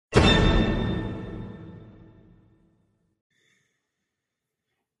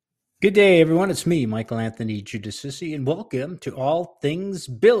Good day, everyone. It's me, Michael Anthony Giudici, and welcome to All Things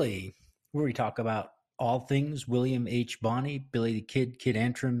Billy, where we talk about all things William H. Bonney, Billy the Kid, Kid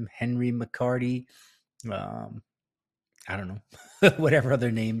Antrim, Henry McCarty, um, I don't know, whatever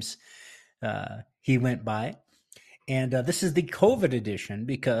other names he went by. And this is the COVID edition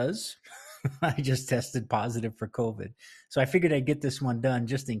because I just tested positive for COVID. So I figured I'd get this one done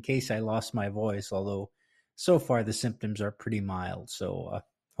just in case I lost my voice, although so far the symptoms are pretty mild. So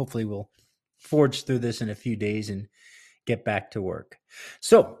hopefully we'll forge through this in a few days and get back to work.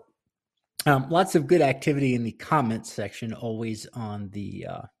 So lots of good activity in the comments section, always on the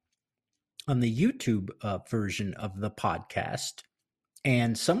YouTube version of the podcast.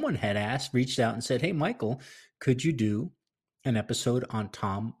 And someone had reached out and said, "Hey, Michael, could you do an episode on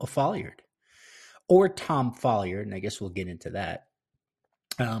Tom O'Folliard or Tom Folliard?" And I guess we'll get into that.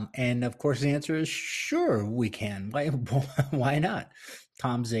 And of course, the answer is sure we can. Why not?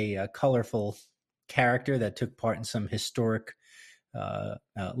 Tom's a colorful character that took part in some historic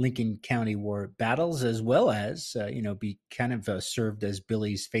Lincoln County War battles, as well as be kind of served as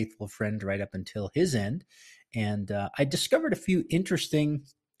Billy's faithful friend right up until his end. And I discovered a few interesting,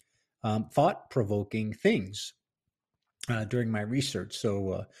 thought-provoking things during my research.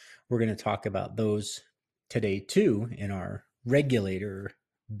 So we're going to talk about those today too in our regulator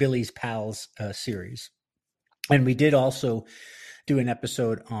Billy's Pals series. And we did also do an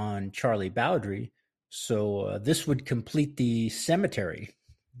episode on Charlie Bowdry. So this would complete the cemetery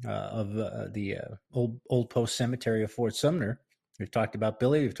of the old post cemetery of Fort Sumner. We've talked about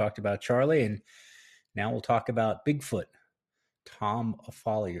Billy, we've talked about Charlie, and now we'll talk about Bigfoot, Tom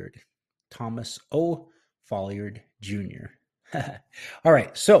O'Folliard, Thomas O. Folliard Jr. All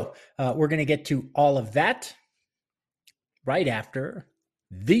right, so we're going to get to all of that right after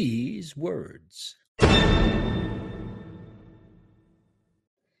these words.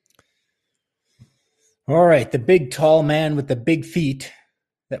 All right, the big tall man with the big feet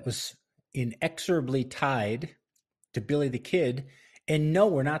that was inexorably tied to Billy the Kid. And no,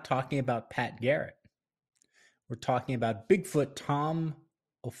 we're not talking about Pat Garrett. We're talking about Bigfoot Tom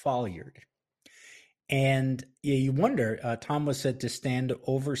O'Folliard. And you wonder, Tom was said to stand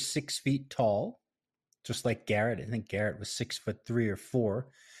over 6 feet tall, just like Garrett. I think Garrett was 6'3" or 4.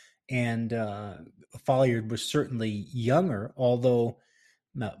 And Folliard was certainly younger, although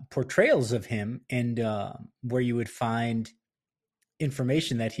portrayals of him and where you would find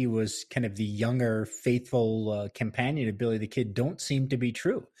information that he was kind of the younger, faithful companion of Billy the Kid don't seem to be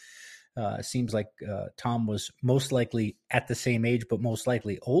true. Seems like Tom was most likely at the same age, but most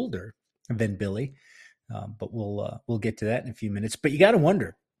likely older than Billy. But we'll get to that in a few minutes. But you got to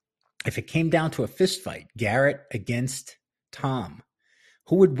wonder, if it came down to a fist fight, Garrett against Tom,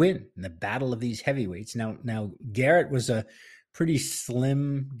 who would win in the battle of these heavyweights? Now Garrett was a pretty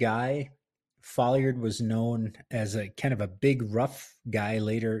slim guy. Folliard was known as a kind of a big, rough guy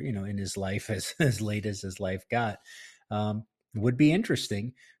later, in his life, as late as his life got. Would be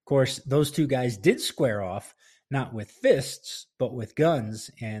interesting. Of course, those two guys did square off, not with fists, but with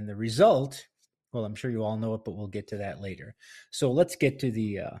guns. And the result, well, I'm sure you all know it, but we'll get to that later. So let's get to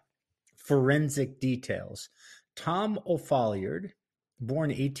the forensic details. Tom O'Folliard, born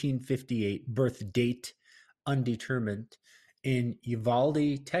 1858, birth date undetermined, in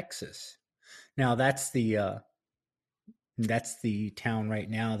Uvalde, Texas. Now that's the town right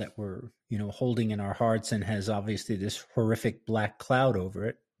now that we're holding in our hearts and has obviously this horrific black cloud over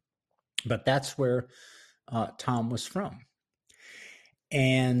it. But that's where Tom was from.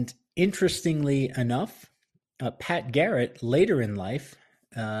 And interestingly enough, Pat Garrett later in life,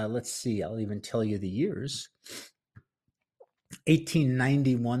 let's see, I'll even tell you the years,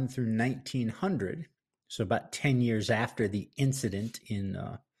 1891 through 1900. So about 10 years after the incident in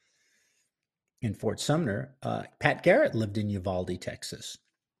Fort Sumner, Pat Garrett lived in Uvalde, Texas.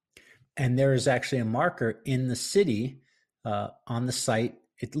 And there is actually a marker in the city on the site.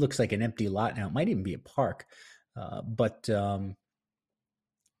 It looks like an empty lot now. It might even be a park, but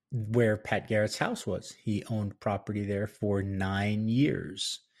where Pat Garrett's house was. He owned property there for 9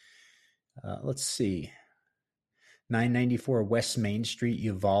 years. Let's see. 994 West Main Street,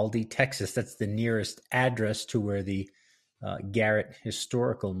 Uvalde, Texas. That's the nearest address to where the Garrett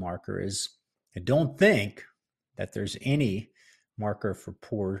historical marker is. I don't think that there's any marker for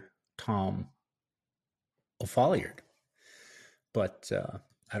poor Tom O'Folliard, but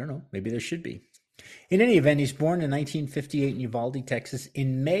I don't know. Maybe there should be. In any event, he's born in 1958 in Uvalde, Texas.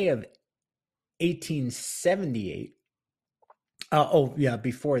 In May of 1878.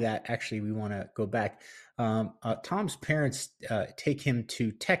 Before that, actually, we want to go back. Tom's parents take him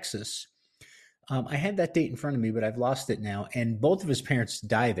to Texas I had that date in front of me, but I've lost it now. And both of his parents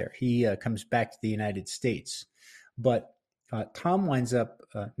die there. He comes back to the United States. But Tom winds up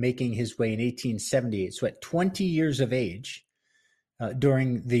making his way in 1878. So at 20 years of age,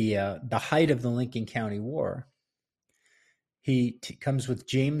 during the height of the Lincoln County War, he comes with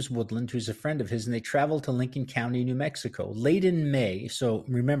James Woodland, who's a friend of his, and they travel to Lincoln County, New Mexico, late in May. So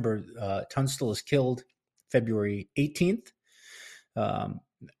remember, Tunstall is killed February 18th.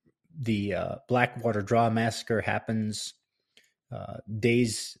 The Blackwater Draw Massacre happens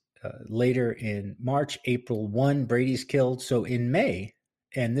days later in March. April 1, Brady's killed. So in May,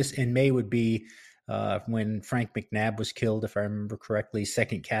 and this in May would be when Frank McNabb was killed, if I remember correctly,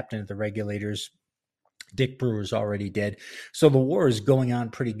 second captain of the Regulators. Dick Brewer's already dead. So the war is going on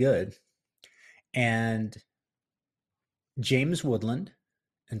pretty good. And James Woodland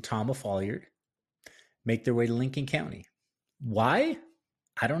and Tom O'Folliard make their way to Lincoln County. Why?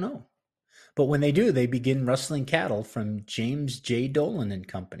 I don't know. But when they do, they begin rustling cattle from James J. Dolan and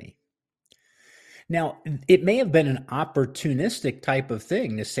Company. Now, it may have been an opportunistic type of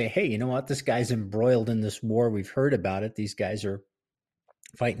thing to say, hey, you know what? This guy's embroiled in this war. We've heard about it. These guys are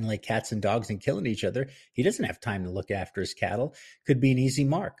fighting like cats and dogs and killing each other. He doesn't have time to look after his cattle. Could be an easy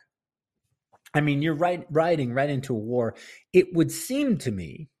mark. I mean, you're riding right into a war. It would seem to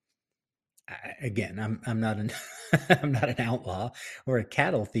me, again, I'm not an I'm not an outlaw or a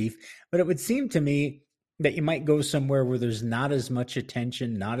cattle thief, but it would seem to me that you might go somewhere where there's not as much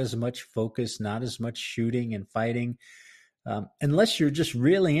attention, not as much focus, not as much shooting and fighting, unless you're just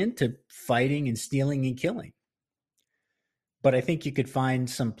really into fighting and stealing and killing. But I think you could find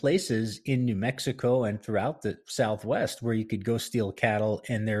some places in New Mexico and throughout the Southwest where you could go steal cattle,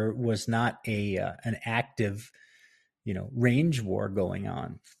 and there was not an active, range war going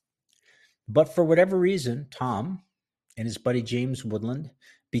on. But for whatever reason, Tom and his buddy James Woodland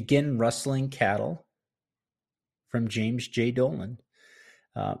begin rustling cattle from James J. Dolan.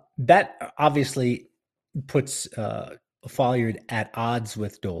 That obviously puts Folliard at odds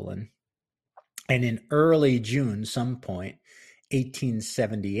with Dolan. And in early June, some point,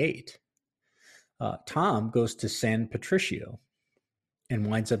 1878, Tom goes to San Patricio and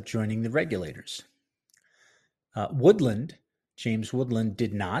winds up joining the Regulators. James Woodland,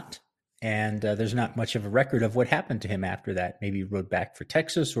 did not, and there's not much of a record of what happened to him after that. Maybe he rode back for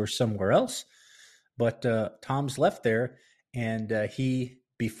Texas or somewhere else, but Tom's left there, and he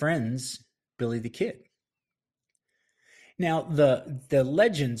befriends Billy the Kid. Now, the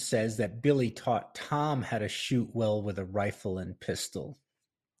legend says that Billy taught Tom how to shoot well with a rifle and pistol,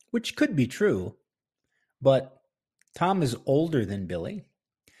 which could be true, but Tom is older than Billy.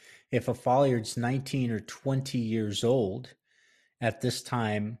 If a Folliard's 19 or 20 years old at this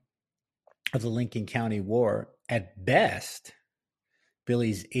time of the Lincoln County War, at best,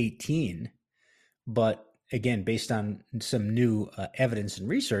 Billy's 18. But again, based on some new evidence and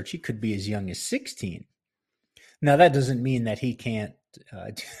research, he could be as young as 16. Now, that doesn't mean that he can't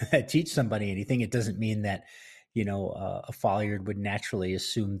teach somebody anything. It doesn't mean that, a Folliard would naturally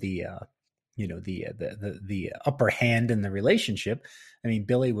assume the upper hand in the relationship. I mean,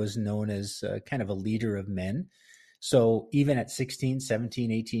 Billy was known as kind of a leader of men. So even at 16,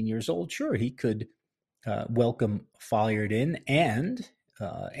 17, 18 years old, sure, he could welcome Folliard in and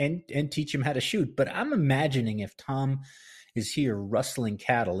teach him how to shoot. But I'm imagining if Tom is here rustling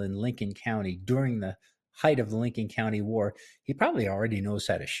cattle in Lincoln County during the height of the Lincoln County War, he probably already knows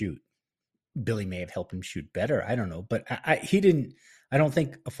how to shoot. Billy may have helped him shoot better. I don't know, but he didn't. I don't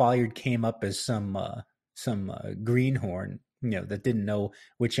think Folliard came up as some greenhorn, that didn't know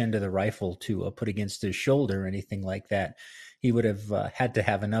which end of the rifle to put against his shoulder or anything like that. He would have had to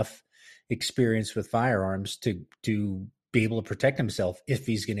have enough experience with firearms to be able to protect himself if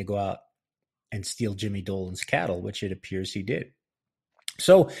he's going to go out and steal Jimmy Dolan's cattle, which it appears he did.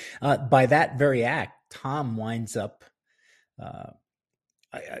 So by that very act, Tom winds up,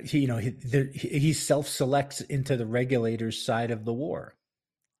 he self-selects into the Regulators' side of the war.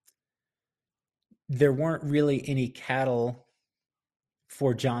 There weren't really any cattle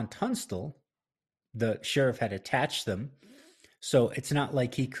for John Tunstall. The sheriff had attached them. So it's not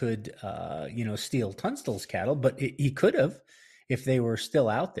like he could, steal Tunstall's cattle, but he could have if they were still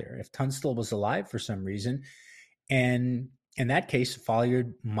out there, if Tunstall was alive for some reason. And in that case,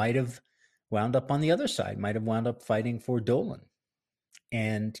 Folliard might have wound up on the other side, might have wound up fighting for Dolan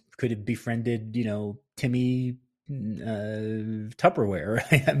and could have befriended, Timmy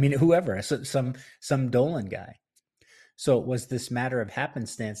Tupperware. I mean, whoever, some Dolan guy. So it was this matter of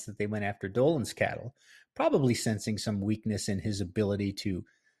happenstance that they went after Dolan's cattle, probably sensing some weakness in his ability to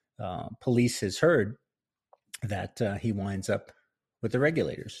police his herd, that he winds up with the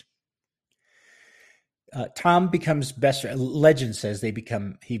Regulators. Tom becomes best. Legend says he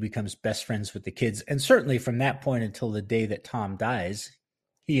becomes best friends with the kids, and certainly from that point until the day that Tom dies,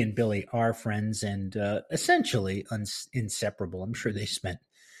 he and Billy are friends and essentially inseparable. I'm sure they spent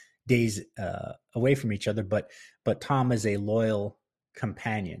days away from each other, but Tom is a loyal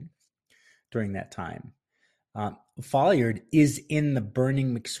companion during that time. Folliard is in the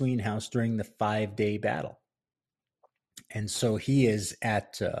burning McSween house during the 5-day battle. And so he is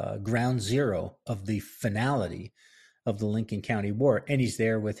at ground zero of the finality of the Lincoln County War, and he's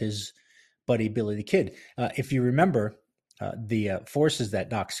there with his buddy Billy the Kid. If you remember, the forces that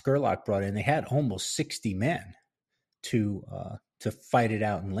Doc Scurlock brought in, they had almost 60 men to fight it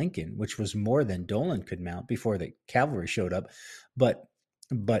out in Lincoln, which was more than Dolan could mount before the cavalry showed up. But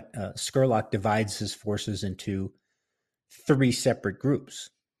Scurlock divides his forces into 3 separate groups.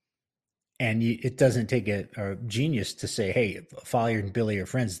 And it doesn't take a genius to say, hey, Folliard and Billy are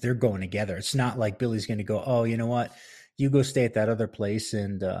friends. They're going together. It's not like Billy's going to go, oh, you know what? You go stay at that other place,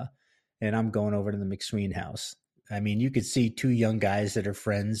 and I'm going over to the McSween house. I mean, you could see 2 young guys that are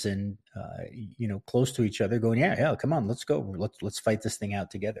friends and close to each other, going, yeah, come on, let's go, let's fight this thing out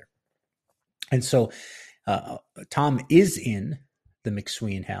together. And so Tom is in the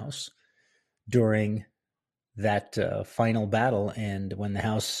McSween house during that final battle, and when the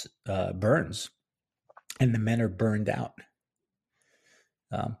house burns and the men are burned out,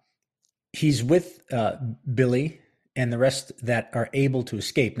 he's with Billy and the rest that are able to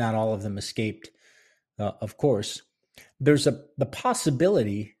escape. Not all of them escaped, of course. There's the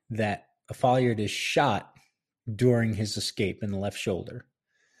possibility that Folliard is shot during his escape in the left shoulder.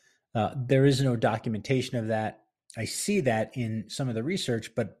 There is no documentation of that. I see that in some of the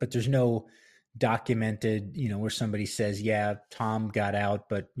research, but there's no documented, where somebody says, yeah, Tom got out,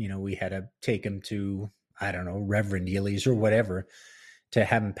 but, we had to take him to, I don't know, Reverend Ely's or whatever to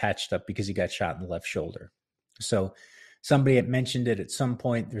have him patched up because he got shot in the left shoulder. So somebody had mentioned it at some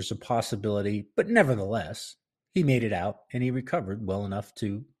point. There's a possibility, but nevertheless, he made it out and he recovered well enough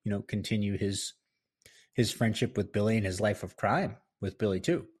to, continue his friendship with Billy and his life of crime with Billy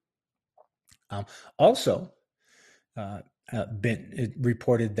too. Also, been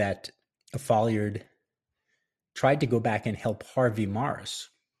reported that Folliard tried to go back and help Harvey Morris.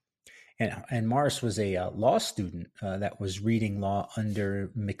 And Morris was a law student that was reading law under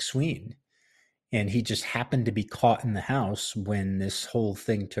McSween. And he just happened to be caught in the house when this whole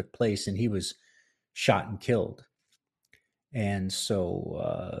thing took place, and he was shot and killed. And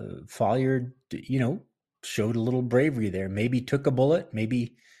so Folliard, showed a little bravery there. Maybe took a bullet,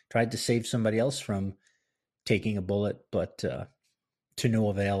 maybe tried to save somebody else from taking a bullet, but to no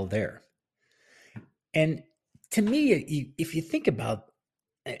avail there. And to me, if you think about,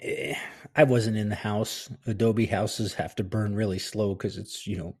 I wasn't in the house. Adobe houses have to burn really slow because it's,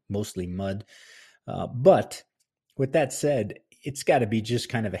 mostly mud. But with that said, it's got to be just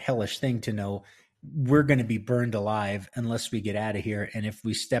kind of a hellish thing to know we're going to be burned alive unless we get out of here. And if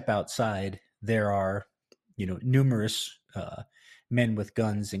we step outside, there are, numerous men with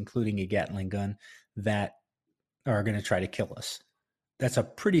guns, including a Gatling gun, that are going to try to kill us. That's a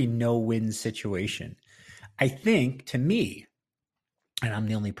pretty no-win situation. I think, to me, and I'm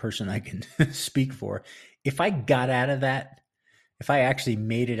the only person I can speak for, if I got out of that, if I actually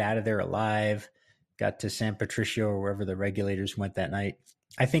made it out of there alive, got to San Patricio or wherever the regulators went that night,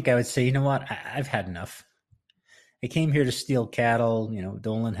 I think I would say, you know what, I've had enough. I came here to steal cattle.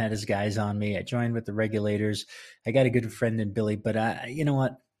 Dolan had his guys on me. I joined with the regulators. I got a good friend in Billy, but you know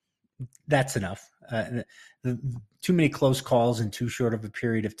what? That's enough. Too many close calls in too short of a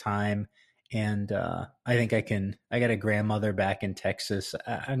period of time. And I think I got a grandmother back in Texas.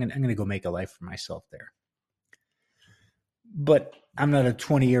 I'm gonna go make a life for myself there. But I'm not a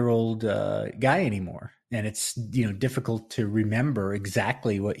 20-year-old guy anymore. And it's, difficult to remember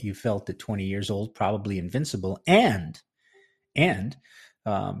exactly what you felt at 20 years old, probably invincible. And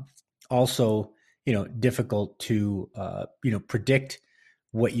also, difficult to, predict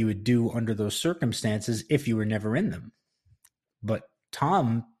what you would do under those circumstances if you were never in them. But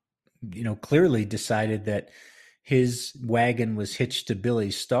Tom, clearly decided that his wagon was hitched to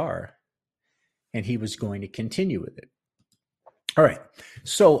Billy's star and he was going to continue with it. All right.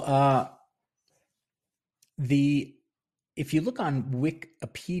 So if you look on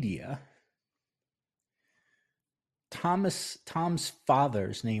Wikipedia, Tom's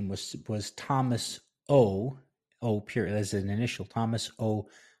father's name was Thomas O period as an initial, Thomas O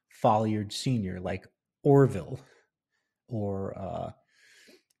Folliard Sr., like Orville or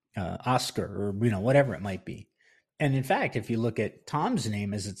Oscar or whatever it might be. And in fact, if you look at Tom's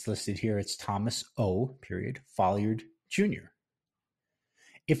name as it's listed here, it's Thomas O period Folliard Jr.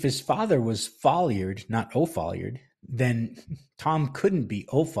 If his father was Folliard, not O'Folliard, then Tom couldn't be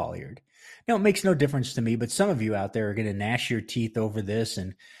O'Folliard. Now, it makes no difference to me, but some of you out there are going to gnash your teeth over this,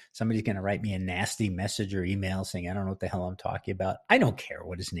 and somebody's going to write me a nasty message or email saying, I don't know what the hell I'm talking about. I don't care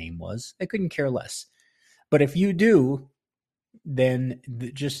what his name was. I couldn't care less. But if you do, then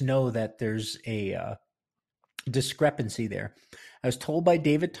just know that there's a discrepancy there. I was told by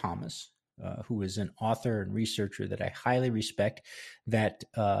David Thomas, who is an author and researcher that I highly respect, that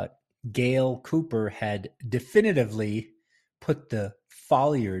Gail Cooper had definitively put the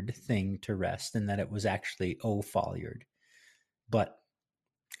Folliard thing to rest and that it was actually O'Folliard. But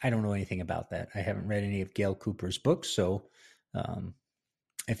I don't know anything about that. I haven't read any of Gail Cooper's books, so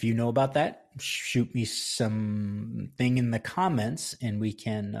if you know about that, shoot me something in the comments, and we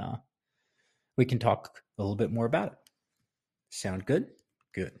can talk a little bit more about it. Sound good?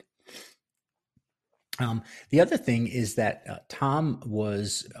 Good. The other thing is that Tom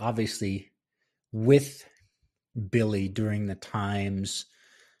was obviously with Billy during the times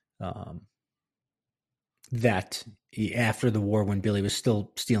that after the war, when Billy was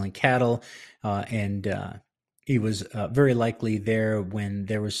still stealing cattle, and he was very likely there when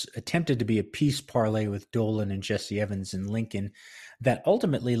there was attempted to be a peace parley with Dolan and Jesse Evans in Lincoln that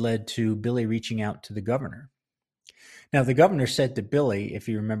ultimately led to Billy reaching out to the governor. Now, the governor said to Billy, if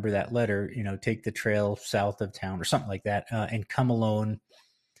you remember that letter, take the trail south of town or something like that, and come alone.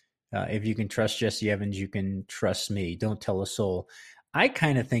 If you can trust Jesse Evans, you can trust me. Don't tell a soul. I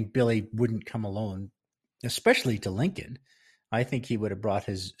kind of think Billy wouldn't come alone, especially to Lincoln. I think he would have brought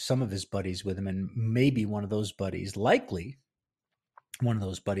some of his buddies with him, and maybe one of those buddies, likely one of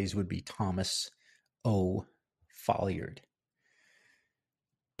those buddies, would be Thomas O. Folliard.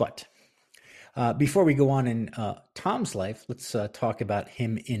 But before we go on in Tom's life, let's talk about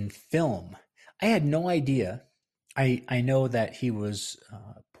him in film. I had no idea. I know that he was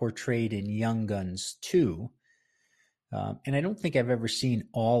portrayed in Young Guns 2, and I don't think I've ever seen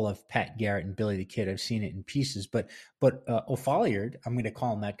all of Pat Garrett and Billy the Kid. I've seen it in pieces, but O'Folliard, I'm going to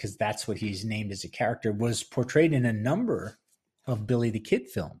call him that because that's what he's named as a character, was portrayed in a number of Billy the Kid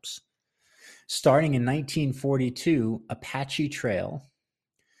films. Starting in 1942, Apache Trail,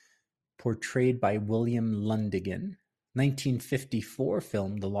 portrayed by William Lundigan. 1954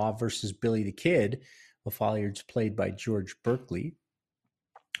 film, The Law versus Billy the Kid, O'Folliard's played by George Berkeley.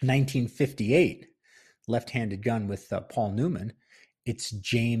 1958, Left-Handed Gun with Paul Newman. It's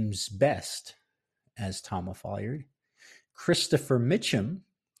James Best as Tom O'Folliard. Christopher Mitchum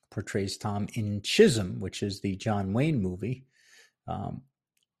portrays Tom in Chisholm, which is the John Wayne movie.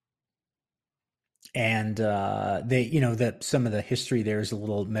 And that some of the history there is a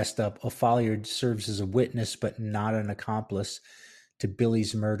little messed up. O'Folliard serves as a witness, but not an accomplice to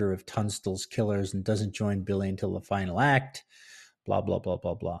Billy's murder of Tunstall's killers, and doesn't join Billy until the final act. Blah blah blah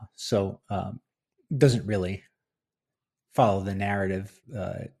blah blah. So doesn't really follow the narrative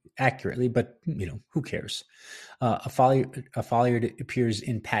accurately, but who cares? O'Folliard appears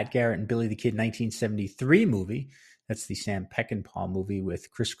in Pat Garrett and Billy the Kid 1973 movie. That's the Sam Peckinpah movie with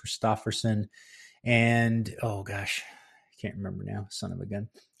Chris Christopherson. And, oh gosh, I can't remember now, son of a gun.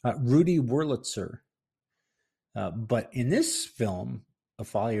 Rudy Wurlitzer. But in this film,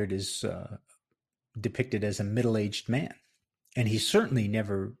 O'Folliard is depicted as a middle-aged man. And he certainly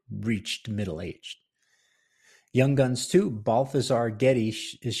never reached middle-aged. Young Guns 2, Balthazar Getty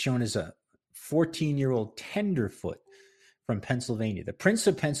is shown as a 14-year-old tenderfoot from Pennsylvania. The Prince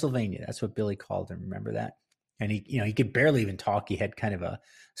of Pennsylvania, that's what Billy called him, remember that? And he could barely even talk. He had kind of a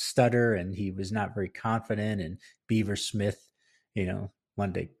stutter, and he was not very confident. And Beaver Smith,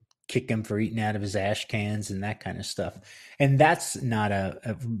 wanted to kick him for eating out of his ash cans and that kind of stuff. And that's not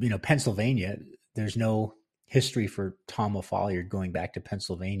Pennsylvania. There's no history for Tom O'Folliard going back to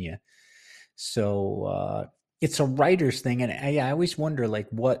Pennsylvania. So it's a writer's thing. And I always wonder,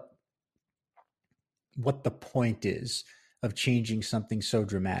 what the point is of changing something so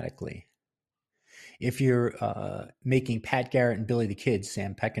dramatically. If you're making Pat Garrett and Billy the Kid,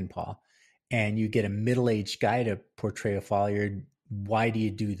 Sam Peckinpah, and you get a middle-aged guy to portray O'Folliard, why do you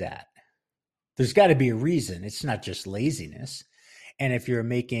do that? There's got to be a reason. It's not just laziness. And if you're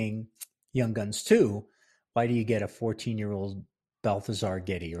making Young Guns 2, why do you get a 14-year-old Balthazar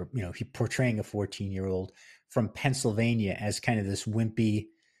Getty, or he portraying a 14-year-old from Pennsylvania as kind of this wimpy,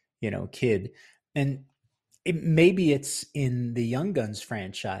 kid? And maybe it's in the Young Guns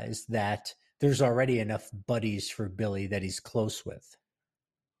franchise that there's already enough buddies for Billy that he's close with.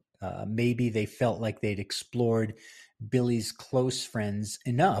 Maybe they felt like they'd explored Billy's close friends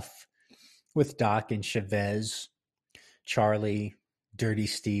enough with Doc and Chavez, Charlie, Dirty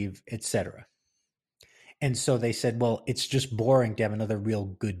Steve, etc. And so they said, well, it's just boring to have another real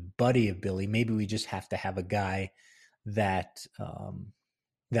good buddy of Billy. Maybe we just have to have a guy that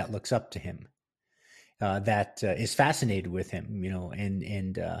that looks up to him, that is fascinated with him,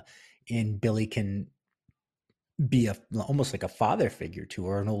 and Billy can be almost like a father figure to,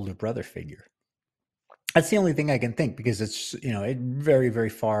 or an older brother figure. That's the only thing I can think, because it's it very, very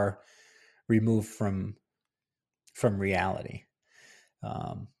far removed from reality.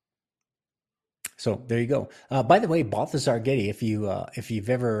 Um, So there you go. By the way, Balthazar Getty, if you've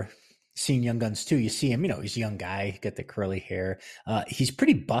ever seen Young Guns 2, you see him. He's a young guy, got the curly hair. He's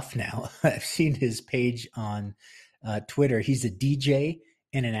pretty buff now. I've seen his page on Twitter. He's a DJ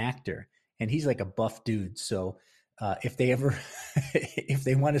and an actor, and he's like a buff dude. So if they ever, if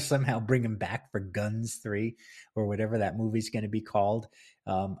they want to somehow bring him back for Guns 3 or whatever that movie's going to be called,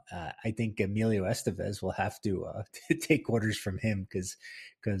 I think Emilio Estevez will have to take orders from him, because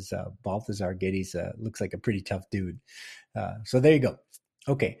Balthazar Getty's looks like a pretty tough dude. So there you go.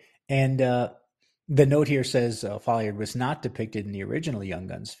 Okay, and the note here says Folliard was not depicted in the original Young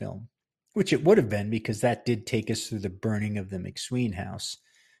Guns film, which it would have been, because that did take us through the burning of the McSween house.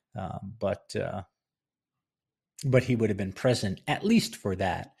 But he would have been present at least for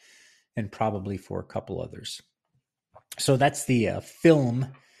that, and probably for a couple others. So that's the film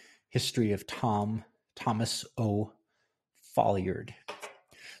history of Thomas O. Folliard.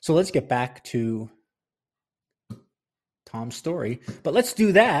 So let's get back to Tom's story, but let's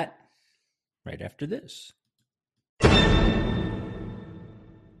do that right after this.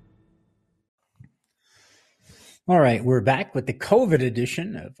 All right, we're back with the COVID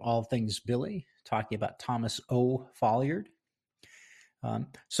edition of All Things Billy, talking about Thomas O. Folliard.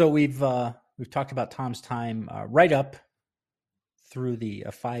 So we've talked about Tom's time right up through the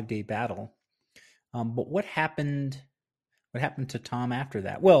 5-day battle, but what happened? What happened to Tom after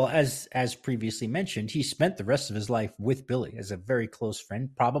that? Well, as previously mentioned, he spent the rest of his life with Billy as a very close friend,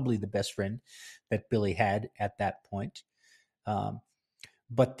 probably the best friend that Billy had at that point.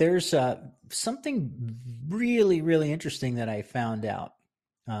 But there's something really, really interesting that I found out.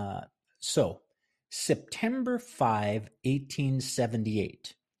 So, September 5,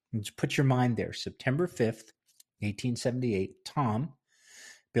 1878. Just put your mind there. September 5th, 1878. Tom,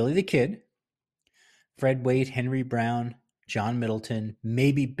 Billy the Kid, Fred Waite, Henry Brown, John Middleton,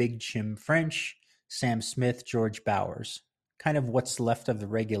 maybe Big Jim French, Sam Smith, George Bowers, kind of what's left of the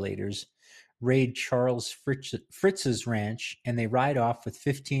Regulators, raid Charles Fritz's ranch, and they ride off with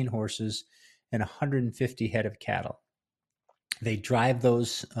 15 horses and 150 head of cattle. They drive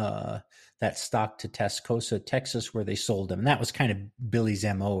those that stock to Tascosa, Texas, where they sold them. And that was kind of Billy's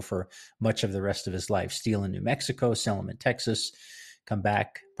MO for much of the rest of his life. Steal in New Mexico, sell them in Texas, come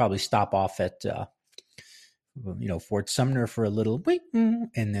back, probably stop off at Fort Sumner for a little wait,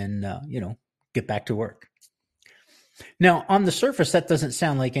 and then get back to work. Now, on the surface, that doesn't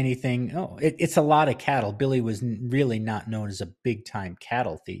sound like anything. It's a lot of cattle. Billy was really not known as a big-time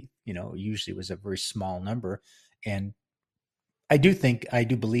cattle thief. Usually was a very small number. And I do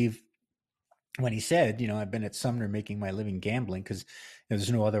believe when he said, I've been at Sumner making my living gambling, because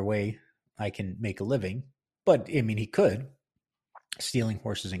there's no other way I can make a living. But, I mean, he could, stealing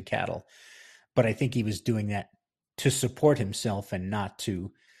horses and cattle. But I think he was doing that to support himself and not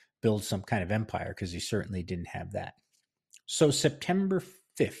to build some kind of empire, because he certainly didn't have that. So September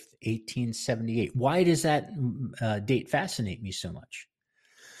 5th, 1878. Why does that date fascinate me so much?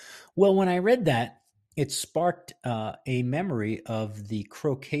 Well, when I read that, it sparked a memory of the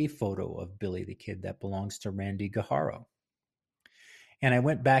croquet photo of Billy the Kid that belongs to Randy Guajaro. And I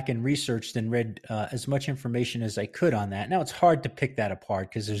went back and researched and read as much information as I could on that. Now, it's hard to pick that apart,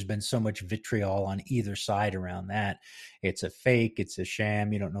 because there's been so much vitriol on either side around that. It's a fake. It's a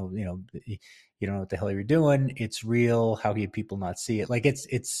sham. You don't know, you don't know what the hell you're doing. It's real. How can people not see it? Like it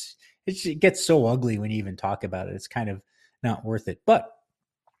gets so ugly when you even talk about it. It's kind of not worth it. But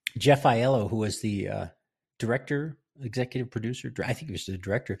Jeff Aiello, who was the director, executive producer, I think he was the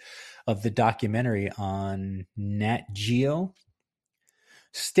director of the documentary on Nat Geo,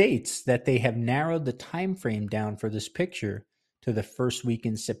 states that they have narrowed the time frame down for this picture to the first week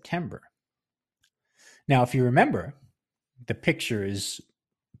in September. Now, if you remember, the picture is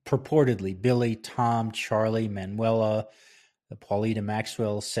purportedly Billy, Tom, Charlie, Manuela, Paulita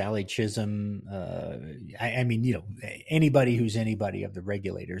Maxwell, Sally Chisholm. I mean, anybody who's anybody of the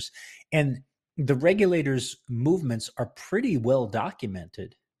Regulators. And the Regulators' movements are pretty well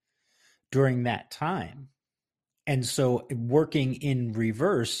documented during that time. And so, working in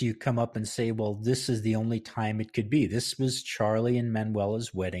reverse, you come up and say, well, this is the only time it could be. This was Charlie and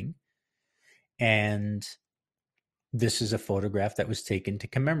Manuela's wedding. And this is a photograph that was taken to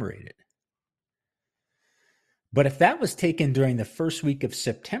commemorate it. But if that was taken during the first week of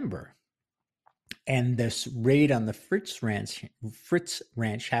September, and this raid on the Fritz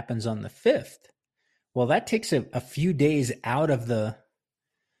Ranch happens on the 5th, well, that takes a few days out of the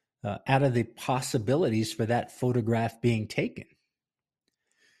possibilities for that photograph being taken.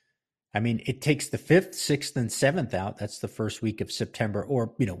 I mean, it takes the 5th, 6th, and 7th out. That's the first week of September, or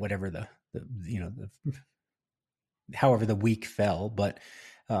whatever however the week fell. But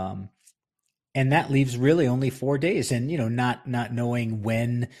and that leaves really only 4 days. And not knowing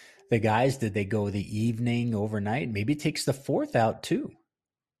when the guys, did they go the evening, overnight? Maybe it takes the 4th out too.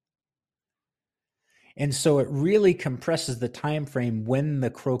 And so it really compresses the time frame when the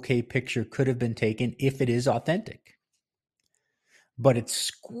croquet picture could have been taken if it is authentic. But it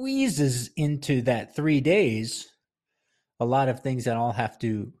squeezes into that 3 days a lot of things that all have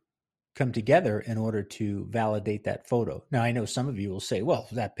to come together in order to validate that photo. Now, I know some of you will say, well,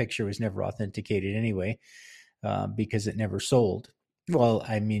 that picture was never authenticated anyway, because it never sold. Well,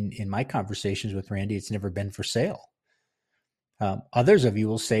 I mean, in my conversations with Randy, it's never been for sale. Others of you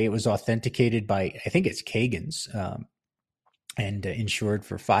will say it was authenticated by, I think it's Kagan's, and insured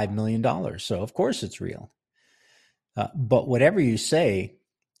for $5 million. So, of course, it's real. But whatever you say,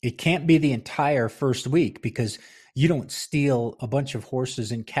 it can't be the entire first week, because you don't steal a bunch of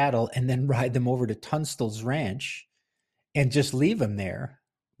horses and cattle and then ride them over to Tunstall's ranch and just leave them there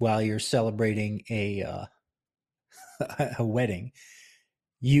while you're celebrating a wedding.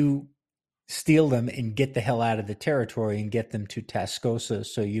 You steal them and get the hell out of the territory and get them to Tascosa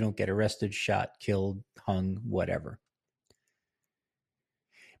so you don't get arrested, shot, killed, hung, whatever.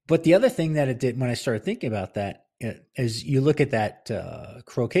 But the other thing that it did when I started thinking about that is you look at that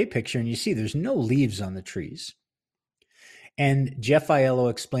croquet picture and you see there's no leaves on the trees. And Jeff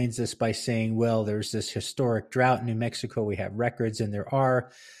Aiello explains this by saying, well, there's this historic drought in New Mexico. We have records, and there are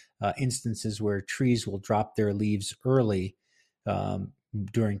instances where trees will drop their leaves early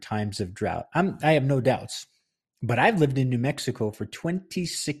during times of drought. I have no doubts. But I've lived in New Mexico for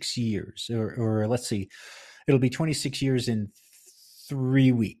 26 years, or let's see, it'll be 26 years in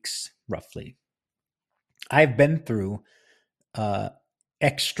 3 weeks, roughly. I've been through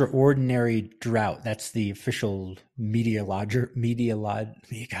extraordinary drought. That's the official meteorological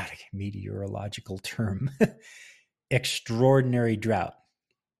term. Extraordinary drought.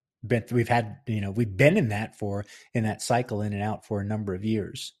 We've been in that cycle in and out for a number of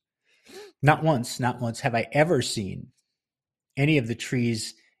years. Not once have I ever seen any of the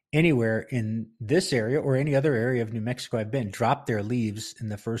trees anywhere in this area or any other area of New Mexico I've been drop their leaves in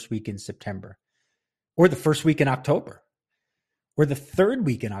the first week in September, or the first week in October, or the third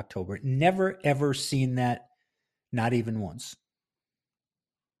week in October. Never, ever seen that, not even once.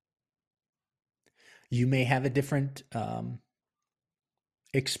 You may have a different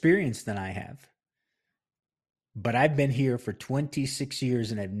experience than I have, but I've been here for 26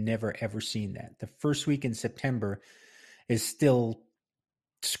 years and I've never, ever seen that. The first week in September is still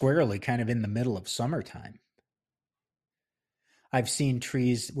squarely kind of in the middle of summertime. I've seen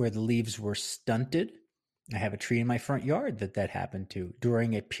trees where the leaves were stunted. I have a tree in my front yard that happened to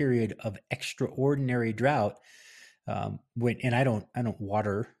during a period of extraordinary drought. And I don't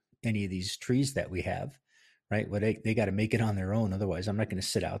water any of these trees that we have, right? Well, they got to make it on their own. Otherwise, I'm not going to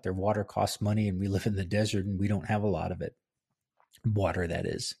sit out there. Water costs money, and we live in the desert, and we don't have a lot of it. Water, that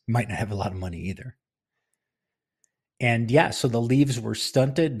is. Might not have a lot of money either. And yeah, so the leaves were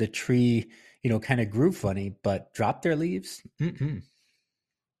stunted. The tree, kind of grew funny, but dropped their leaves?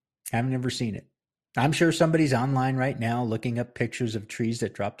 I've never seen it. I'm sure somebody's online right now looking up pictures of trees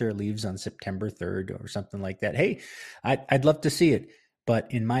that drop their leaves on September 3rd or something like that. Hey, I'd love to see it, but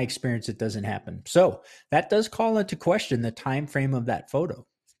in my experience, it doesn't happen. So that does call into question the time frame of that photo,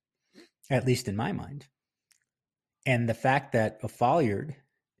 at least in my mind. And the fact that a Folliard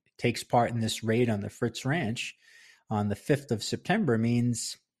takes part in this raid on the Fritz Ranch on the 5th of September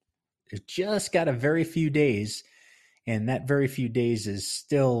means it's just got a very few days. And that very few days is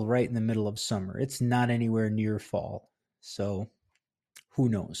still right in the middle of summer. It's not anywhere near fall. So who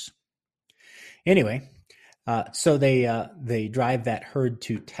knows? Anyway, so they drive that herd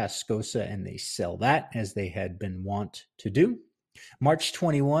to Tascosa and they sell that, as they had been wont to do. March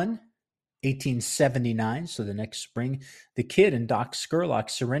 21, 1879, so the next spring, the Kid and Doc Scurlock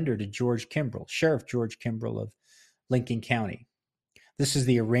surrender to George Kimbrell, Sheriff George Kimbrell of Lincoln County. This is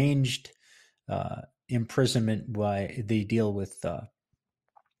the arranged imprisonment by they deal with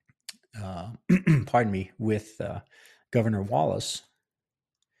with Governor Wallace.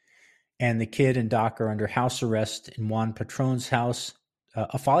 And the Kid and Doc are under house arrest in Juan Patron's house.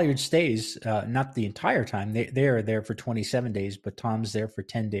 A Folliard stays not the entire time. They are there for 27 days, but Tom's there for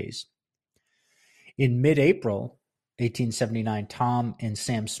 10 days. In mid-April 1879, Tom and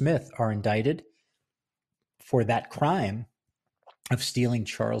Sam Smith are indicted for that crime of stealing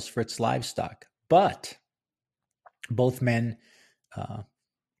Charles Fritz livestock. But both men uh,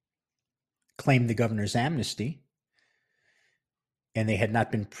 claimed the governor's amnesty, and they had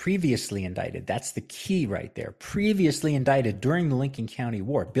not been previously indicted. That's the key right there. Previously indicted during the Lincoln County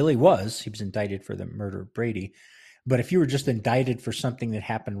War. Billy was. He was indicted for the murder of Brady. But if you were just indicted for something that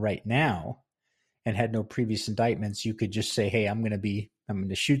happened right now and had no previous indictments, you could just say, hey, I'm going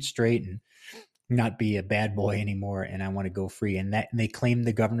to shoot straight and not be a bad boy anymore, and I want to go free. And they claimed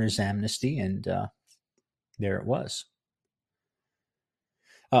the governor's amnesty, and there it was.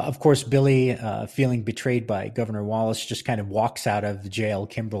 Of course, Billy, feeling betrayed by Governor Wallace, just kind of walks out of the jail.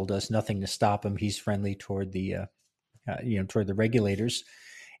 Kimbrell does nothing to stop him. He's friendly toward the toward the regulators,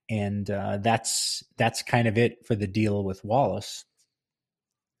 and that's kind of it for the deal with Wallace.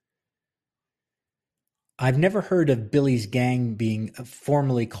 I've never heard of Billy's gang being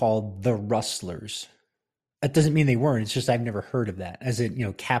formally called the Rustlers. That doesn't mean they weren't. It's just I've never heard of that. As it,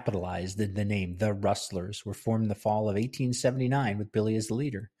 capitalized the name. The Rustlers were formed in the fall of 1879 with Billy as the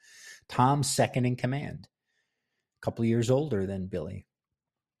leader. Tom second in command, a couple of years older than Billy.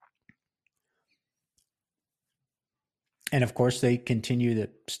 And of course, they continue to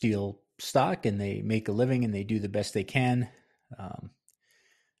steal stock and they make a living and they do the best they can.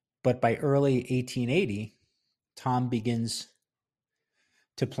 But by early 1880, Tom begins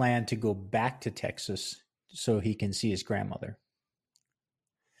to plan to go back to Texas so he can see his grandmother.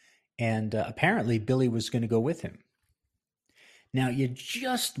 And apparently Billy was going to go with him. Now, you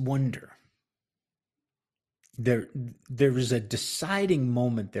just wonder, there was a deciding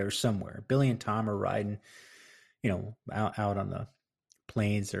moment there somewhere. Billy and Tom are riding, out on the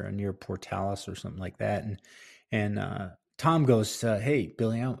plains or near Portales or something like that. And Tom goes, hey,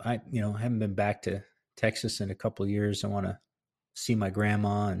 Billy, I haven't been back to Texas in a couple of years. I want to see my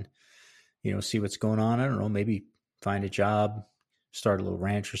grandma and, see what's going on. I don't know, maybe find a job, start a little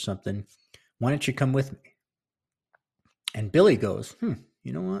ranch or something. Why don't you come with me? And Billy goes,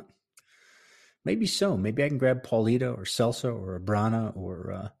 you know what? Maybe so. Maybe I can grab Paulita or Celso or Abrana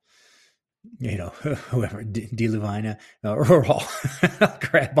or, whoever, DeLuvina, or all. I'll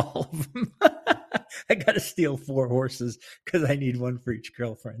grab all of them. I got to steal 4 horses because I need one for each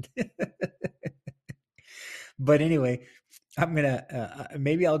girlfriend. But anyway, I'm going to,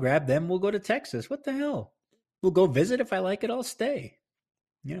 maybe I'll grab them. We'll go to Texas. What the hell? We'll go visit. If I like it, I'll stay.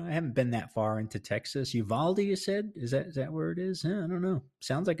 I haven't been that far into Texas. Uvalde, you said? Is that where it is? I don't know.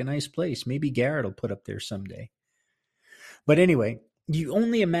 Sounds like a nice place. Maybe Garrett will put up there someday. But anyway, you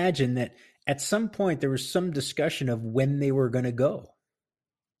only imagine that at some point there was some discussion of when they were going to go.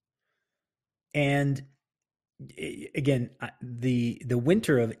 And again, the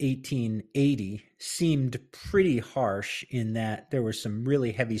winter of 1880 seemed pretty harsh in that there was some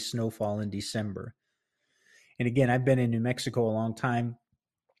really heavy snowfall in December. And again, I've been in New Mexico a long time.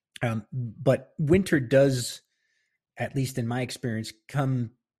 But winter does, at least in my experience,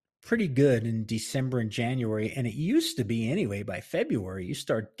 come pretty good in December and January. And it used to be anyway, by February, you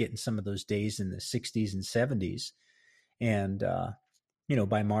start getting some of those days in the 60s and 70s. And,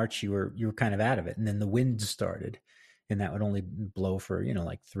 by March, you were kind of out of it. And then the wind started. And that would only blow for,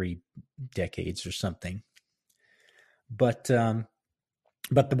 like 3 decades or something. But the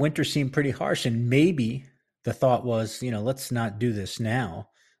winter seemed pretty harsh. And maybe the thought was, let's not do this now.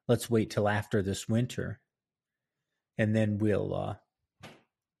 Let's wait till after this winter, and then we'll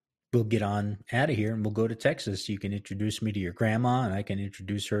get on out of here and we'll go to Texas. You can introduce me to your grandma, and I can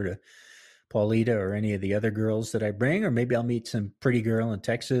introduce her to Paulita or any of the other girls that I bring, or maybe I'll meet some pretty girl in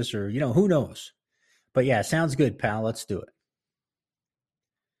Texas, or who knows. But yeah, sounds good, pal. Let's do it.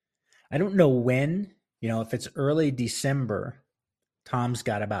 I don't know when. If it's early December, Tom's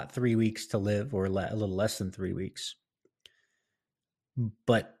got about 3 weeks to live, or a little less than 3 weeks.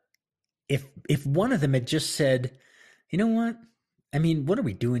 But if one of them had just said, you know what? I mean, what are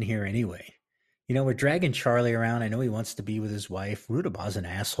we doing here anyway? We're dragging Charlie around. I know he wants to be with his wife. Rudaba's an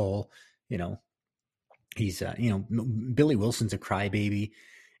asshole. He's, Billy Wilson's a crybaby.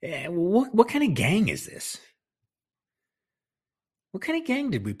 What kind of gang is this? What kind of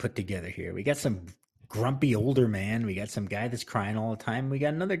gang did we put together here? We got some grumpy older man. We got some guy that's crying all the time. We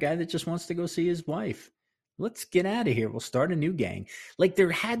got another guy that just wants to go see his wife. Let's get out of here. We'll start a new gang. Like, there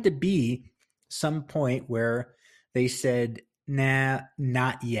had to be some point where they said, nah,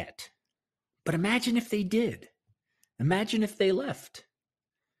 not yet. But imagine if they did. Imagine if they left.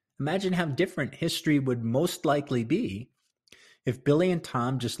 Imagine how different history would most likely be If Billy and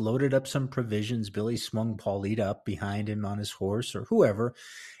Tom just loaded up some provisions, Billy swung Pauline up behind him on his horse or whoever,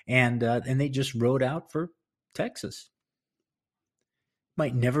 and they just rode out for Texas.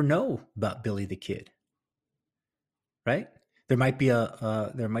 Might never know about Billy the Kid, right? There might be a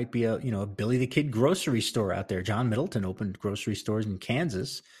a Billy the Kid grocery store out there. John Middleton opened grocery stores in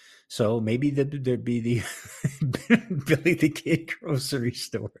Kansas, so maybe there'd be the Billy the Kid grocery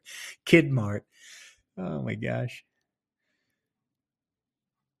store, Kid Mart. Oh my gosh!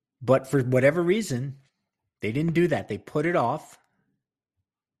 But for whatever reason, they didn't do that. They put it off.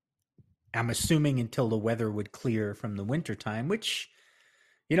 I'm assuming until the weather would clear from the winter time, which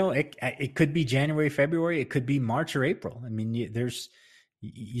it could be January, February, it could be March or April. I mean,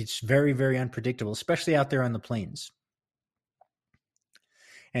 it's very, very unpredictable, especially out there on the plains.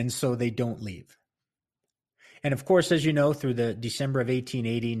 And so they don't leave. And of course, as you know, through the December of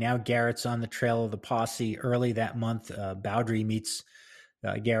 1880, now Garrett's on the trail of the posse. Early that month, Bowdry meets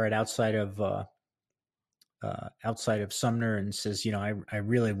Garrett outside of Sumner and says, I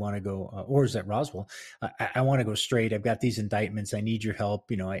really want to go, or is that Roswell? I want to go straight. I've got these indictments. I need your help.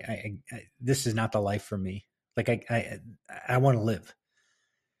 This is not the life for me. Like I want to live.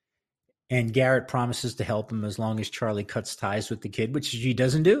 And Garrett promises to help him as long as Charlie cuts ties with the kid, which he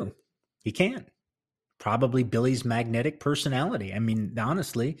doesn't do. He can't. Probably Billy's magnetic personality. I mean,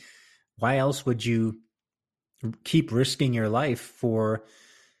 honestly, why else would you keep risking your life for?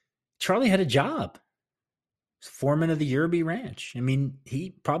 Charlie had a job. Foreman of the Yerby Ranch. I mean,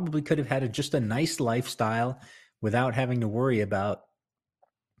 he probably could have had just a nice lifestyle without having to worry about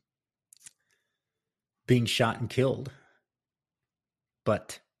being shot and killed.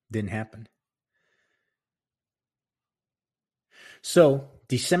 But didn't happen. So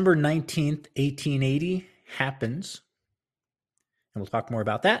December 19th, 1880 happens. And we'll talk more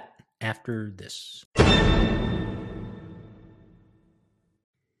about that after this.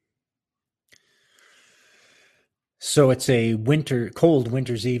 So it's a cold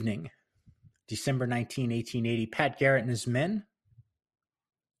winter's evening, December 19, 1880. Pat Garrett and his men,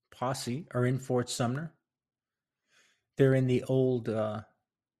 posse, are in Fort Sumner. They're in the old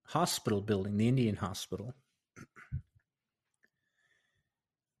hospital building, the Indian hospital.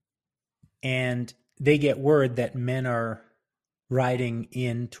 And they get word that men are riding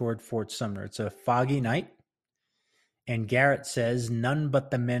in toward Fort Sumner. It's a foggy night. And Garrett says, none but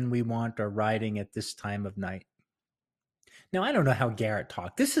the men we want are riding at this time of night. Now, I don't know how Garrett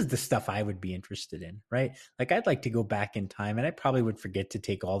talked. This is the stuff I would be interested in, right? Like, I'd like to go back in time, and I probably would forget to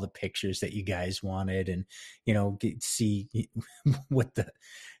take all the pictures that you guys wanted, and see what the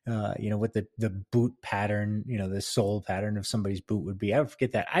boot pattern, the sole pattern of somebody's boot would be. I would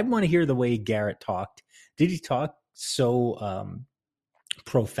forget that. I want to hear the way Garrett talked. Did he talk so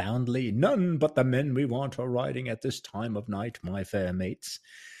profoundly? None but the men we want are riding at this time of night, my fair mates.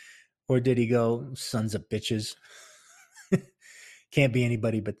 Or did he go, sons of bitches? Can't be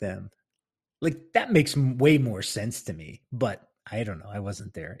anybody but them. Like, that makes way more sense to me, but I don't know. I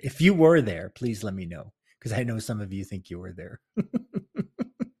wasn't there. If you were there, please let me know, because I know some of you think you were there.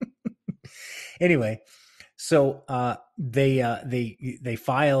 Anyway, so they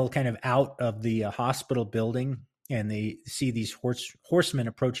file kind of out of the hospital building, and they see these horsemen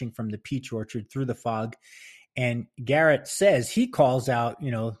approaching from the peach orchard through the fog. And Garrett says, he calls out,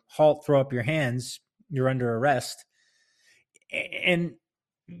 halt, throw up your hands, you're under arrest. And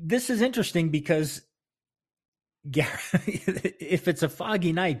this is interesting because Garrett, if it's a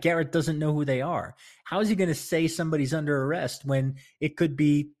foggy night, Garrett doesn't know who they are. How is he going to say somebody's under arrest when it could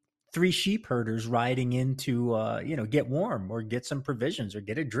be 3 sheep herders riding in to, get warm or get some provisions or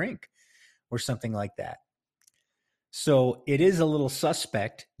get a drink or something like that? So it is a little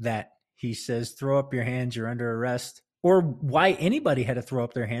suspect that he says, throw up your hands, you're under arrest, or why anybody had to throw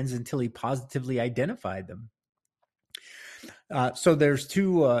up their hands until he positively identified them. So there's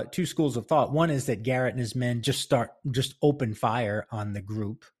two schools of thought. One is that Garrett and his men just open fire on the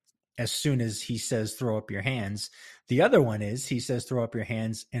group as soon as he says, throw up your hands. The other one is he says, throw up your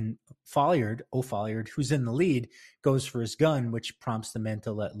hands, and Folliard, who's in the lead, goes for his gun, which prompts the men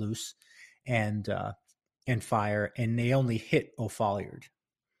to let loose and fire, and they only hit O'Folliard.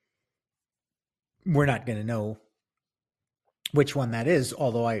 We're not going to know which one that is,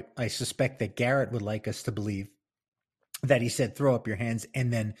 although I suspect that Garrett would like us to believe that he said, throw up your hands,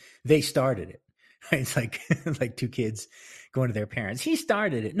 and then they started it. Right? It's like like 2 kids going to their parents. He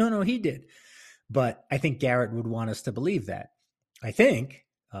started it. No, he did. But I think Garrett would want us to believe that. I think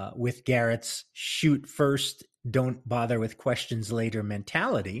with Garrett's shoot first, don't bother with questions later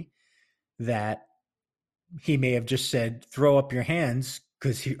mentality, that he may have just said, throw up your hands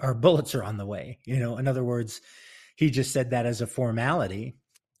because our bullets are on the way. In other words, He just said that as a formality,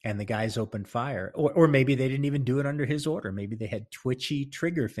 and the guys opened fire. Or maybe they didn't even do it under his order. Maybe they had twitchy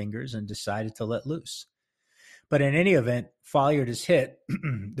trigger fingers and decided to let loose. But in any event, Folliard is hit.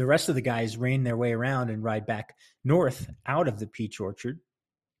 The rest of the guys rein their way around and ride back north out of the peach orchard.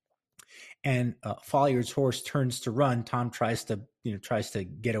 And Folliard's horse turns to run. Tom tries to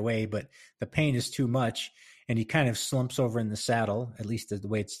get away, but the pain is too much, and he kind of slumps over in the saddle, at least the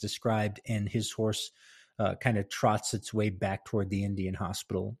way it's described, and his horse kind of trots its way back toward the Indian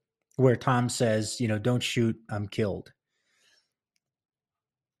hospital, where Tom says, don't shoot, I'm killed.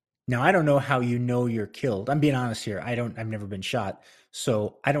 Now, I don't know how you know you're killed. I'm being honest here. I've never been shot.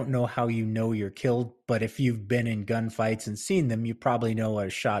 So I don't know how you know you're killed, but if you've been in gunfights and seen them, you probably know a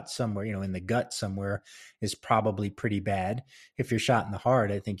shot somewhere, in the gut somewhere is probably pretty bad. If you're shot in the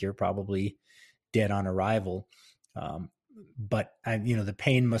heart, I think you're probably dead on arrival. But the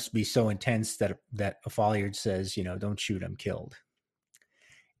pain must be so intense that a Folliard says, don't shoot, I'm killed.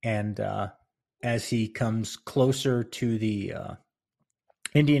 And as he comes closer to the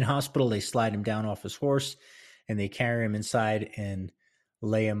Indian hospital, they slide him down off his horse and they carry him inside and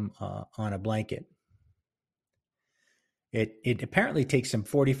lay him on a blanket. It apparently takes him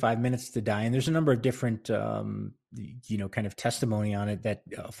 45 minutes to die, and there's a number of different kind of testimony on it that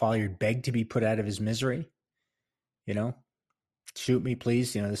Folliard begged to be put out of his misery. Shoot me,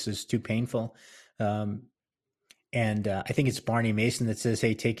 please. This is too painful. And I think it's Barney Mason that says,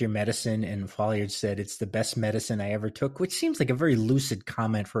 hey, take your medicine. And Folliard said, it's the best medicine I ever took, which seems like a very lucid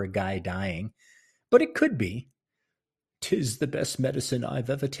comment for a guy dying. But it could be. 'Tis the best medicine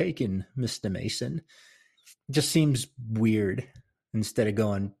I've ever taken, Mr. Mason. It just seems weird instead of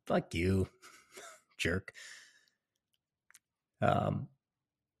going, fuck you, jerk.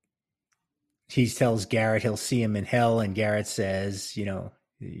 He tells Garrett he'll see him in hell, and Garrett says, you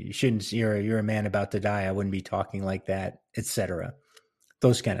shouldn't, you're a man about to die. I wouldn't be talking like that, etc.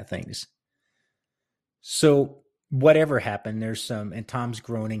 Those kind of things. So whatever happened, there's some, and Tom's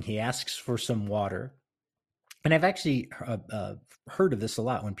groaning. He asks for some water. And I've actually heard of this a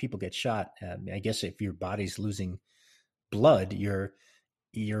lot when people get shot. I guess if your body's losing blood, your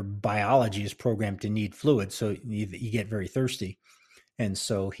biology is programmed to need fluid. So you get very thirsty. And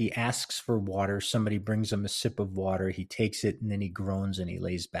so he asks for water. Somebody brings him a sip of water. He takes it, and then he groans and he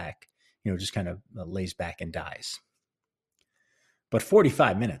lays back, just kind of lays back and dies. But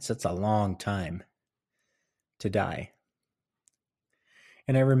 45 minutes, that's a long time to die.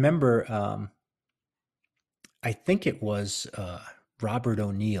 And I remember, I think it was Robert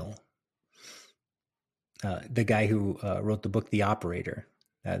O'Neill, the guy who wrote the book The Operator,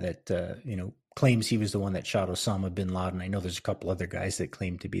 that claims he was the one that shot Osama bin Laden. I know there's a couple other guys that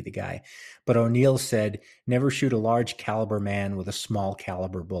claim to be the guy. But O'Neill said, never shoot a large caliber man with a small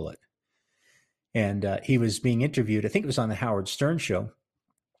caliber bullet. And he was being interviewed, I think it was on the Howard Stern show.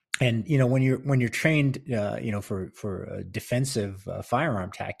 And, when you're trained, for defensive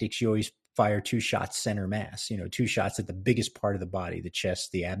firearm tactics, you always fire 2 shots center mass, 2 shots at the biggest part of the body, the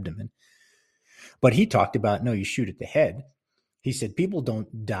chest, the abdomen. But he talked about, no, you shoot at the head. He said, people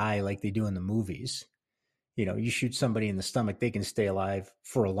don't die like they do in the movies. You shoot somebody in the stomach, they can stay alive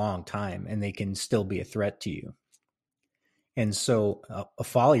for a long time and they can still be a threat to you. And so a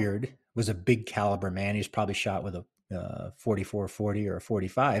Folliard was a big caliber man. He was probably shot with a 44-40 or a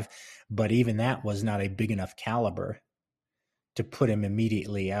 45, but even that was not a big enough caliber to put him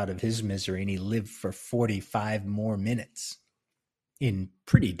immediately out of his misery. And he lived for 45 more minutes in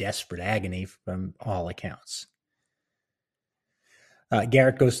pretty desperate agony from all accounts.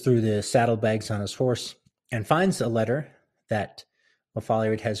 Garrett goes through the saddlebags on his horse and finds a letter that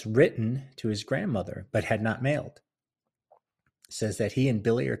Folliard has written to his grandmother, but had not mailed. It says that he and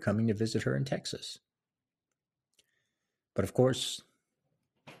Billy are coming to visit her in Texas. But of course,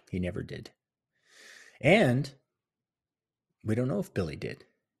 he never did. And we don't know if Billy did.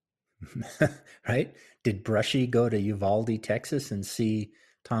 Right? Did Brushy go to Uvalde, Texas and see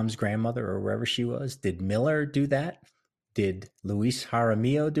Tom's grandmother or wherever she was? Did Miller do that? Did Luis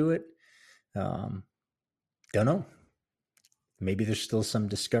Jaramillo do it? Don't know. Maybe there's still some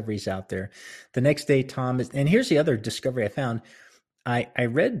discoveries out there. The next day, Tom is, and here's the other discovery I found. I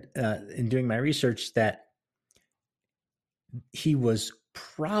read in doing my research that he was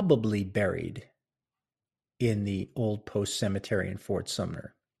probably buried in the Old Post Cemetery in Fort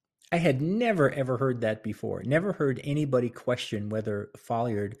Sumner. I had never, ever heard that before. Never heard anybody question whether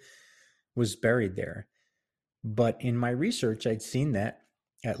Folliard was buried there. But in my research, I'd seen that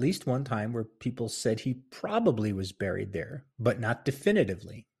at least one time where people said he probably was buried there, but not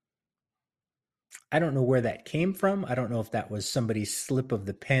definitively. I don't know where that came from. I don't know if that was somebody's slip of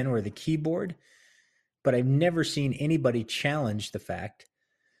the pen or the keyboard, but I've never seen anybody challenge the fact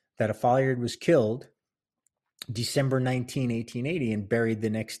that a Folliard was killed December 19, 1880, and buried the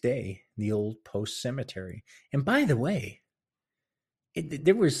next day in the old post cemetery. And by the way,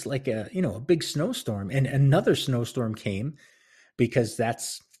 there was like a big snowstorm, and another snowstorm came because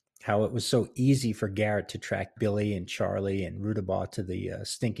that's how it was so easy for Garrett to track Billy and Charlie and Rudabaugh to the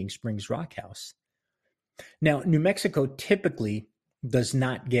Stinking Springs Rock House. Now, New Mexico typically does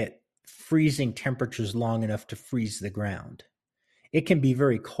not get freezing temperatures long enough to freeze the ground. It can be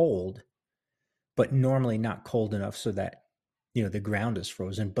very cold, but normally not cold enough so that the ground is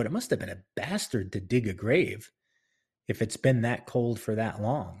frozen. But it must have been a bastard to dig a grave if it's been that cold for that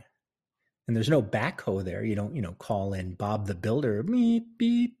long. And there's no backhoe there. You don't call in Bob the Builder, beep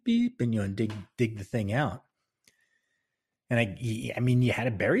beep beep, and dig the thing out. And I mean, you had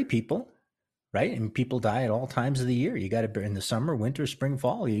to bury people, right? And people die at all times of the year. You got to bury in the summer, winter, spring,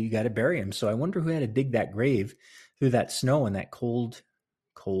 fall. You got to bury them. So I wonder who had to dig that grave through that snow and that cold,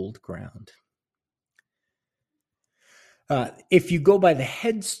 cold ground. If you go by the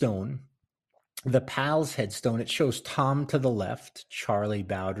headstone, the Pals headstone, it shows Tom to the left, Charlie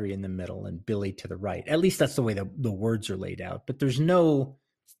Bowdry in the middle, and Billy to the right. At least that's the way the words are laid out. But there's no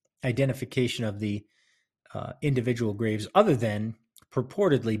identification of the individual graves other than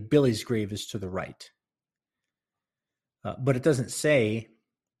purportedly Billy's grave is to the right. But it doesn't say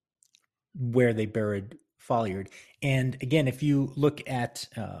where they buried Folliard. And again, if you look at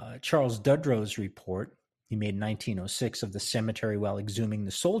Charles Dudrow's report, he made in 1906 of the cemetery while exhuming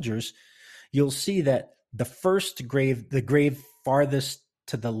the soldiers, you'll see that the first grave, the grave farthest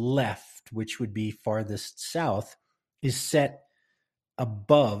to the left, which would be farthest south, is set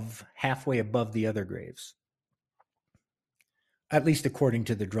halfway above the other graves, at least according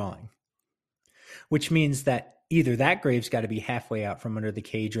to the drawing, which means that either that grave's got to be halfway out from under the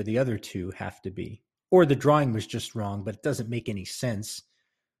cage or the other two have to be. Or the drawing was just wrong, but it doesn't make any sense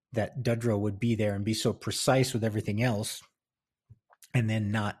that Dudrow would be there and be so precise with everything else and then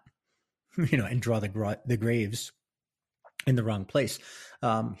not, and draw the graves in the wrong place.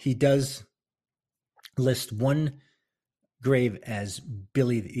 He does list one grave as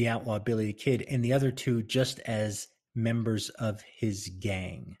Billy, the outlaw Billy the Kid, and the other two just as members of his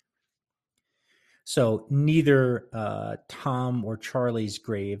gang. So neither Tom or Charlie's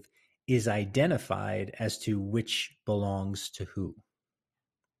grave is identified as to which belongs to who.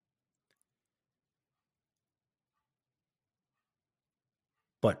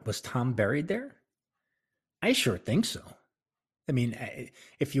 But was Tom buried there? I sure think so. I mean,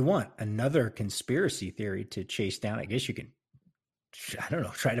 if you want another conspiracy theory to chase down, I guess you can, I don't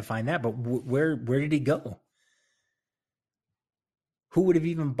know, try to find that. But where did he go? Who would have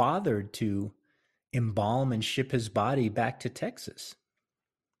even bothered to embalm and ship his body back to Texas?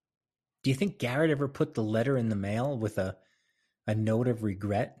 Do you think Garrett ever put the letter in the mail with a note of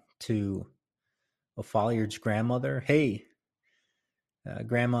regret to Folliard's grandmother? Hey,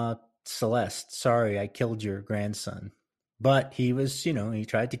 Grandma Celeste, sorry I killed your grandson. But he was, he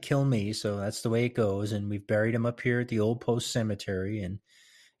tried to kill me, so that's the way it goes. And we've buried him up here at the old post cemetery. And,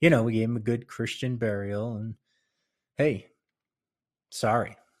 we gave him a good Christian burial. And, hey,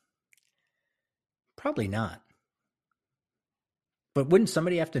 sorry. Probably not. But wouldn't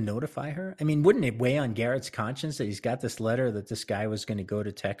somebody have to notify her? I mean, wouldn't it weigh on Garrett's conscience that he's got this letter that this guy was going to go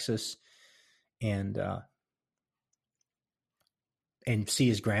to Texas and see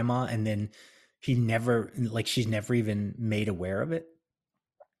his grandma, and then she's never even made aware of it?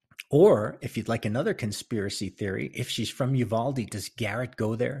 Or if you'd like another conspiracy theory, if she's from Uvalde, does Garrett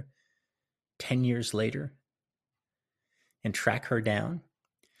go there 10 years later and track her down?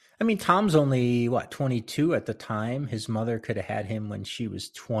 I mean, Tom's only, 22 at the time. His mother could have had him when she was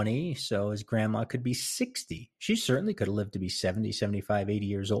 20, so his grandma could be 60. She certainly could have lived to be 70, 75, 80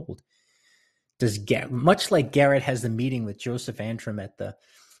 years old. Much like Garrett has the meeting with Joseph Antrim at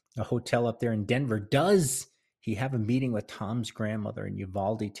a hotel up there in Denver, does he have a meeting with Tom's grandmother in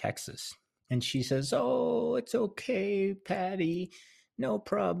Uvalde, Texas? And she says, "Oh, it's okay, Patty. No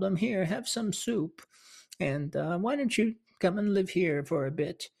problem. Here, have some soup. And why don't you come and live here for a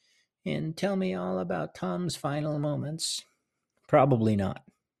bit and tell me all about Tom's final moments?" Probably not.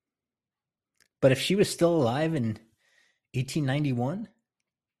 But if she was still alive in 1891,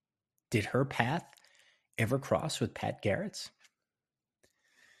 did her path ever cross with Pat Garrett's?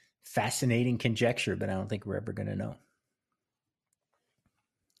 Fascinating conjecture, but I don't think we're ever going to know.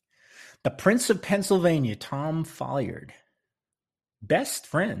 The Prince of Pennsylvania, Tom Folliard, best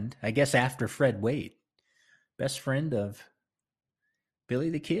friend, I guess after Fred Waite, best friend of Billy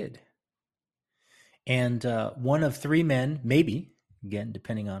the Kid. And one of three men, maybe, again,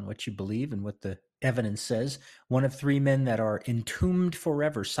 depending on what you believe and what the evidence says, one of 3 men that are entombed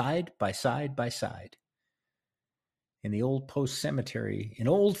forever, side by side by side, in the old Post Cemetery in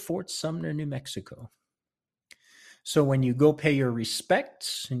Old Fort Sumner, New Mexico. So when you go pay your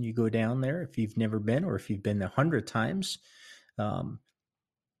respects and you go down there, if you've never been or if you've been 100 times,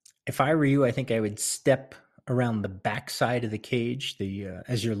 if I were you, I think I would step around the back side of the cage,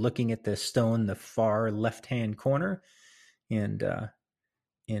 as you're looking at the stone, the far left-hand corner, and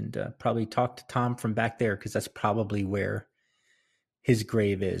probably talk to Tom from back there, because that's probably where his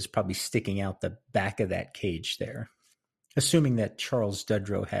grave is, probably sticking out the back of that cage there, assuming that Charles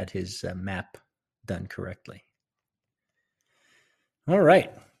Dudrow had his map done correctly. All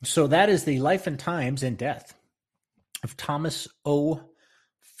right, so that is the life and times and death of Thomas O.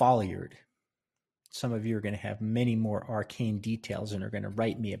 Folliard. Some of you are going to have many more arcane details and are going to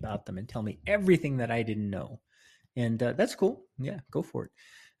write me about them and tell me everything that I didn't know. And that's cool. Yeah, go for it.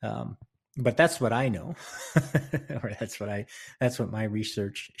 But that's what I know. Or that's what my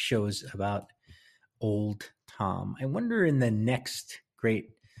research shows about old Tom. I wonder in the next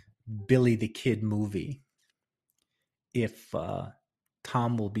great Billy the Kid movie if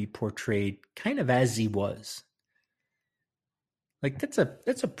Tom will be portrayed kind of as he was. Like that's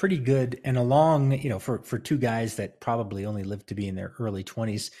a pretty good and a long, for 2 guys that probably only lived to be in their early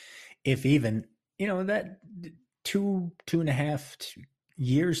 20s, if even, that 2.5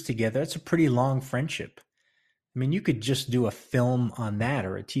 years together, that's a pretty long friendship. I mean, you could just do a film on that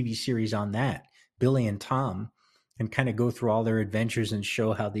or a TV series on that, Billy and Tom, and kind of go through all their adventures and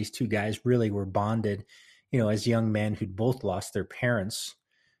show how these 2 guys really were bonded, as young men who'd both lost their parents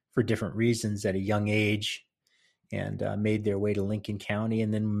for different reasons at a young age, and made their way to Lincoln County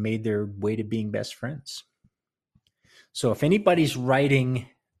and then made their way to being best friends. So if anybody's writing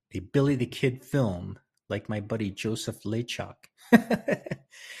a Billy the Kid film, like my buddy Joseph Lechok,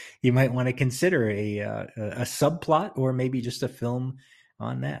 you might want to consider a subplot or maybe just a film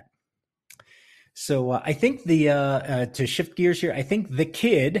on that. So I think to shift gears here, I think The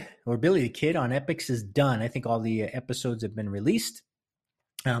Kid, or Billy the Kid on Epix, is done. I think all the episodes have been released.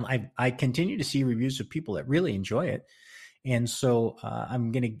 I continue to see reviews of people that really enjoy it. And so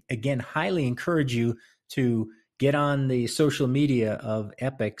I'm going to, again, highly encourage you to get on the social media of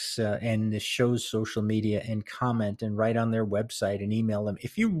Epix and the show's social media and comment and write on their website and email them.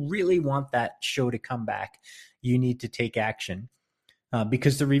 If you really want that show to come back, you need to take action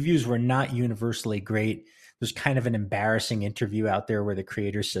because the reviews were not universally great. There's kind of an embarrassing interview out there where the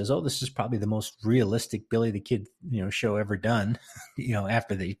creator says, "Oh, this is probably the most realistic Billy the Kid, show ever done,"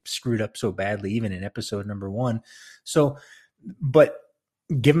 after they screwed up so badly, even in episode number 1. So, but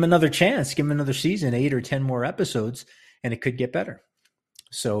give them another chance, give them another season, 8 or 10 more episodes, and it could get better.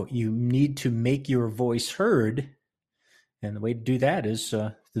 So you need to make your voice heard. And the way to do that is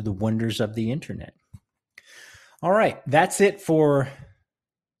through the wonders of the internet. All right. That's it for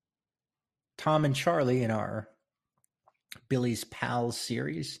Tom and Charlie in our Billy's Pals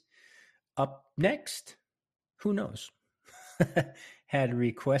series. Up next, who knows? Had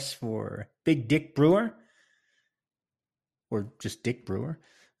requests for Big Dick Brewer or just Dick Brewer.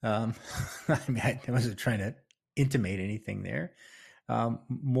 I wasn't trying to intimate anything there.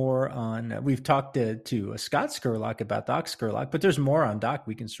 More on, we've talked to Scott Skurlock about Doc Skurlock, but there's more on Doc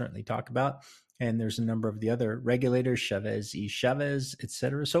we can certainly talk about. And there's a number of the other regulators, Chavez,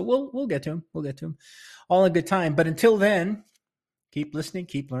 etc. So we'll get to him. We'll get to him all in good time. But until then, keep listening,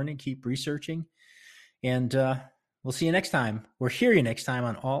 keep learning, keep researching. And we'll see you next time. We'll hear you next time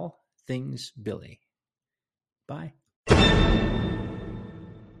on All Things Billy. Bye.